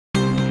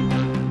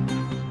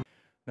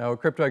Now, a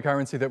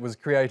cryptocurrency that was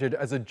created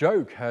as a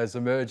joke has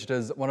emerged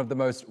as one of the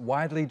most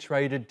widely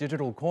traded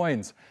digital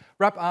coins.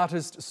 Rap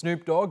artist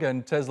Snoop Dogg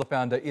and Tesla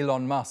founder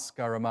Elon Musk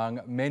are among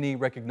many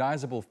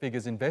recognisable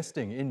figures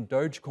investing in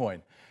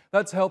Dogecoin.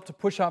 That's helped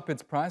push up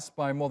its price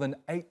by more than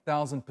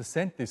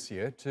 8,000% this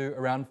year to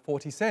around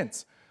 40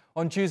 cents.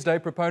 On Tuesday,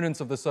 proponents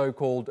of the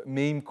so-called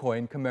meme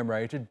coin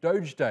commemorated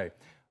Doge Day,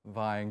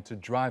 vying to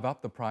drive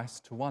up the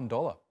price to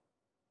 $1.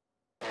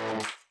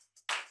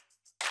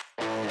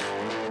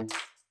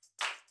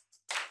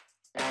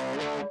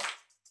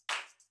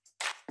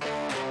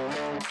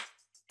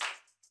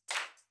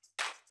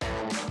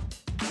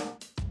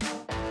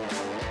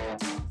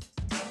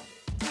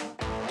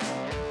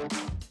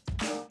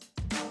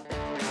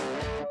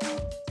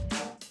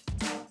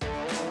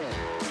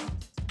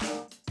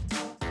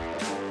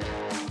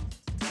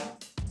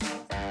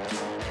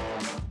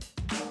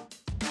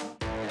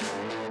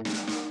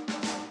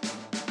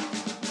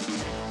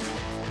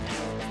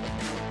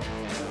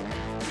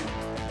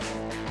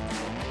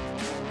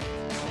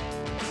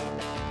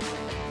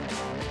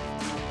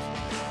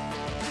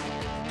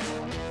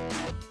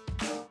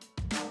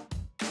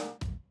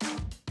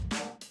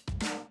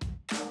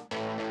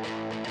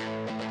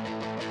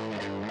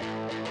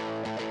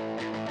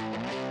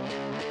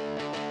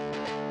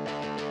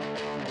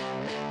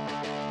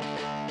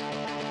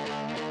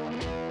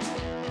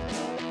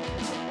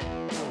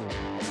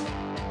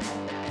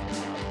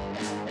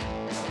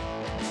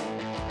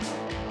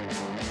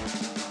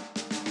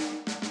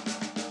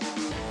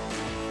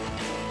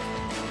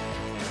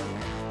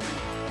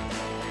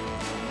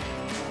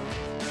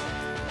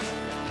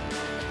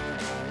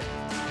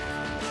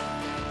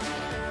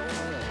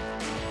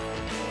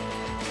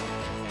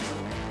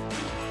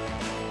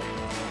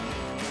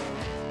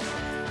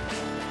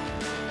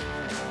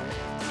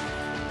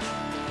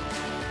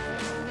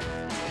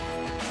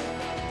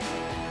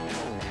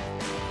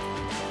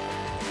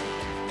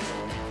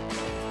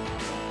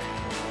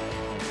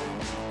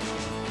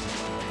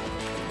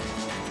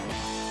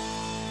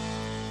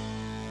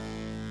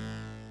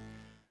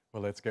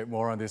 Well, let's get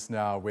more on this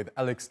now with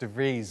Alex de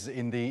Vries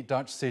in the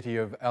Dutch city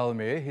of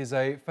Almere. He's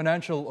a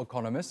financial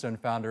economist and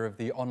founder of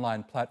the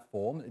online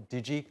platform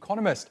Digi,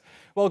 conomist.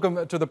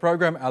 Welcome to the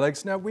program,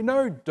 Alex. Now, we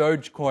know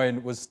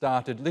Dogecoin was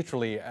started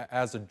literally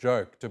as a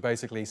joke to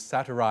basically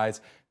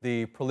satirize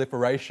the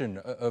proliferation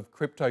of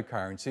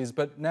cryptocurrencies,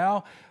 but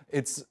now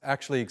it's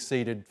actually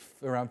exceeded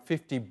around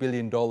 $50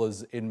 billion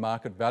in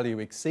market value,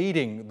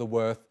 exceeding the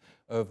worth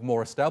of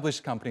more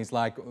established companies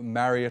like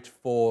Marriott,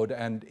 Ford,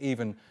 and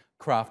even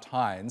Kraft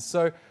Heinz.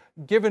 So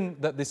given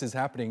that this is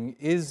happening,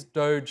 is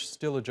Doge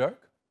still a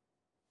joke?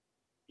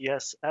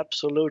 Yes,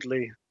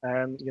 absolutely.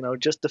 And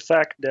just the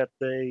fact that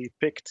they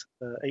picked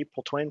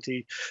April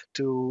 20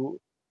 to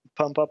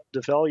pump up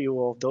the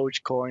value of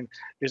Dogecoin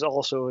is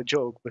also a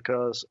joke,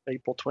 because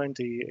April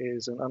 20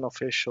 is an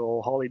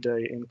unofficial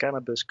holiday in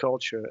cannabis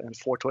culture, and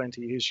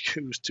 420 is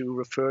used to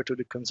refer to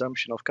the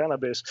consumption of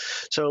cannabis.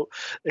 So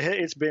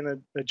it's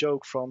been a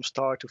joke from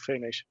start to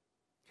finish.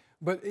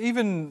 But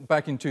even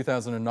back in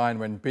 2009,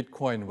 when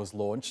Bitcoin was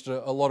launched,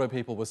 a lot of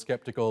people were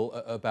skeptical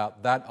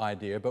about that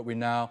idea, but we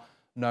now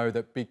know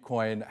that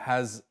Bitcoin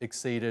has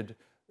exceeded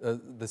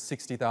the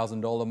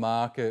 $60,000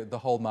 mark. The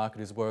whole market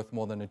is worth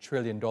more than $1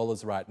 trillion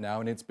right now,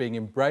 and it's being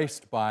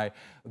embraced by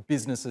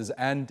businesses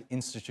and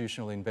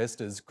institutional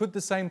investors. Could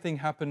the same thing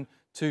happen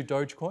to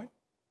Dogecoin?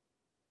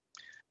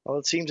 Well,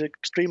 it seems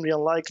extremely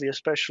unlikely,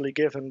 especially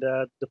given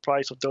that the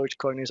price of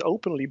Dogecoin is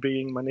openly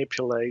being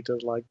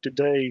manipulated. Like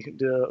today,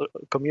 the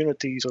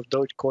communities of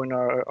Dogecoin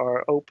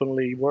are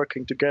openly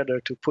working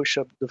together to push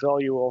up the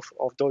value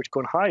of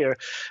Dogecoin higher.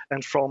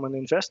 And from an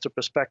investor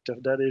perspective,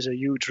 that is a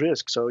huge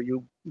risk. So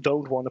you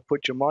don't want to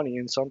put your money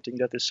in something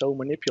that is so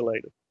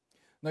manipulated.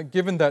 Now,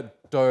 given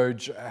that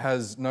Doge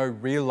has no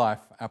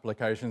real-life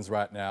applications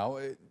right now,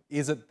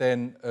 is it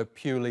then a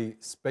purely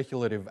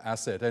speculative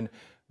asset? And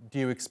do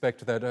you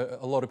expect that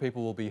a lot of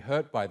people will be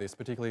hurt by this,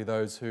 particularly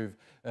those who've,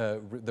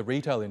 the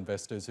retail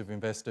investors who've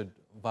invested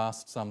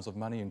vast sums of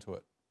money into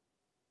it?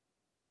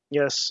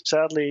 Yes,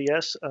 sadly,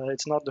 yes.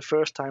 It's not the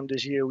first time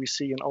this year we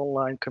see an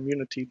online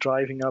community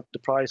driving up the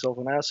price of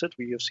an asset.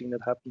 We have seen it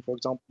happen, for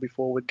example,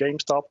 before with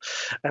GameStop,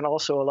 and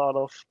also a lot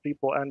of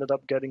people ended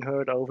up getting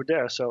hurt over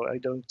there. So I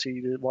don't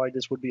see why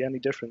this would be any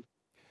different.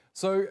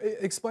 So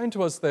explain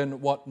to us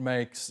then what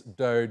makes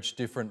Doge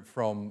different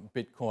from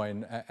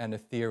Bitcoin and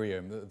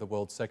Ethereum, the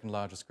world's second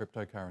largest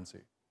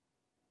cryptocurrency.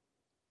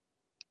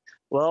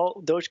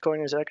 Well,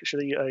 Dogecoin is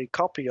actually a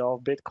copy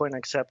of Bitcoin,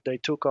 except they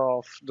took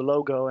off the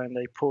logo and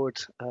they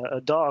put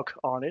a dog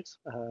on it.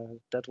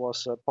 That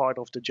was part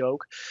of the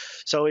joke.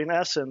 So in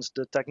essence,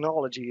 the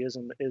technology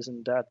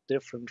isn't that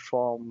different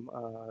from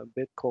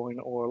Bitcoin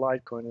or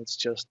Litecoin. It's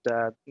just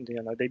that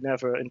they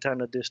never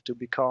intended this to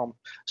become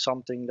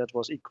something that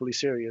was equally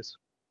serious.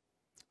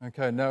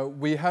 Okay, now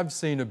we have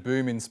seen a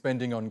boom in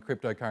spending on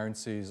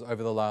cryptocurrencies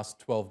over the last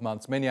 12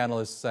 months. Many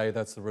analysts say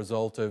that's the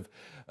result of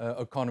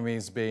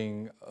economies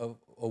being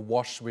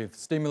awash with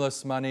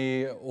stimulus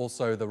money,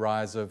 also the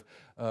rise of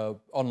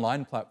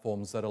online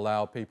platforms that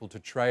allow people to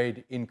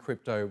trade in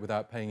crypto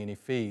without paying any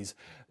fees.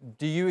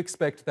 Do you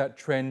expect that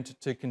trend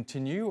to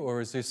continue,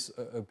 or is this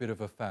a bit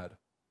of a fad?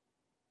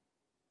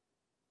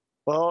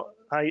 Well,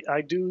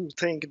 I do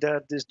think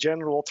that this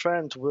general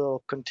trend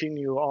will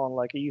continue on.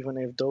 Like, even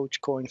if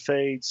Dogecoin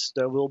fades,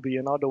 there will be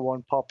another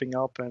one popping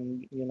up,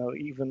 and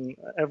even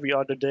every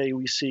other day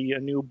we see a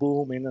new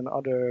boom in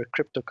another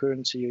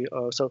cryptocurrency.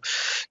 So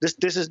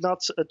this is not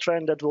a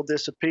trend that will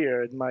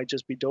disappear. It might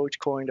just be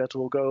Dogecoin that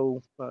will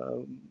go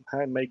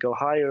and may go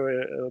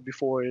higher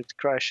before it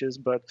crashes.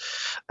 But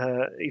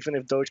even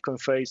if Dogecoin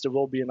fades, there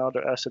will be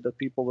another asset that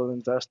people will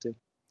invest in.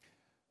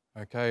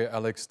 Okay,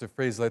 Alex de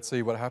Vries, let's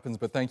see what happens.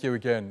 But thank you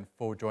again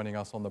for joining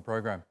us on the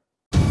program.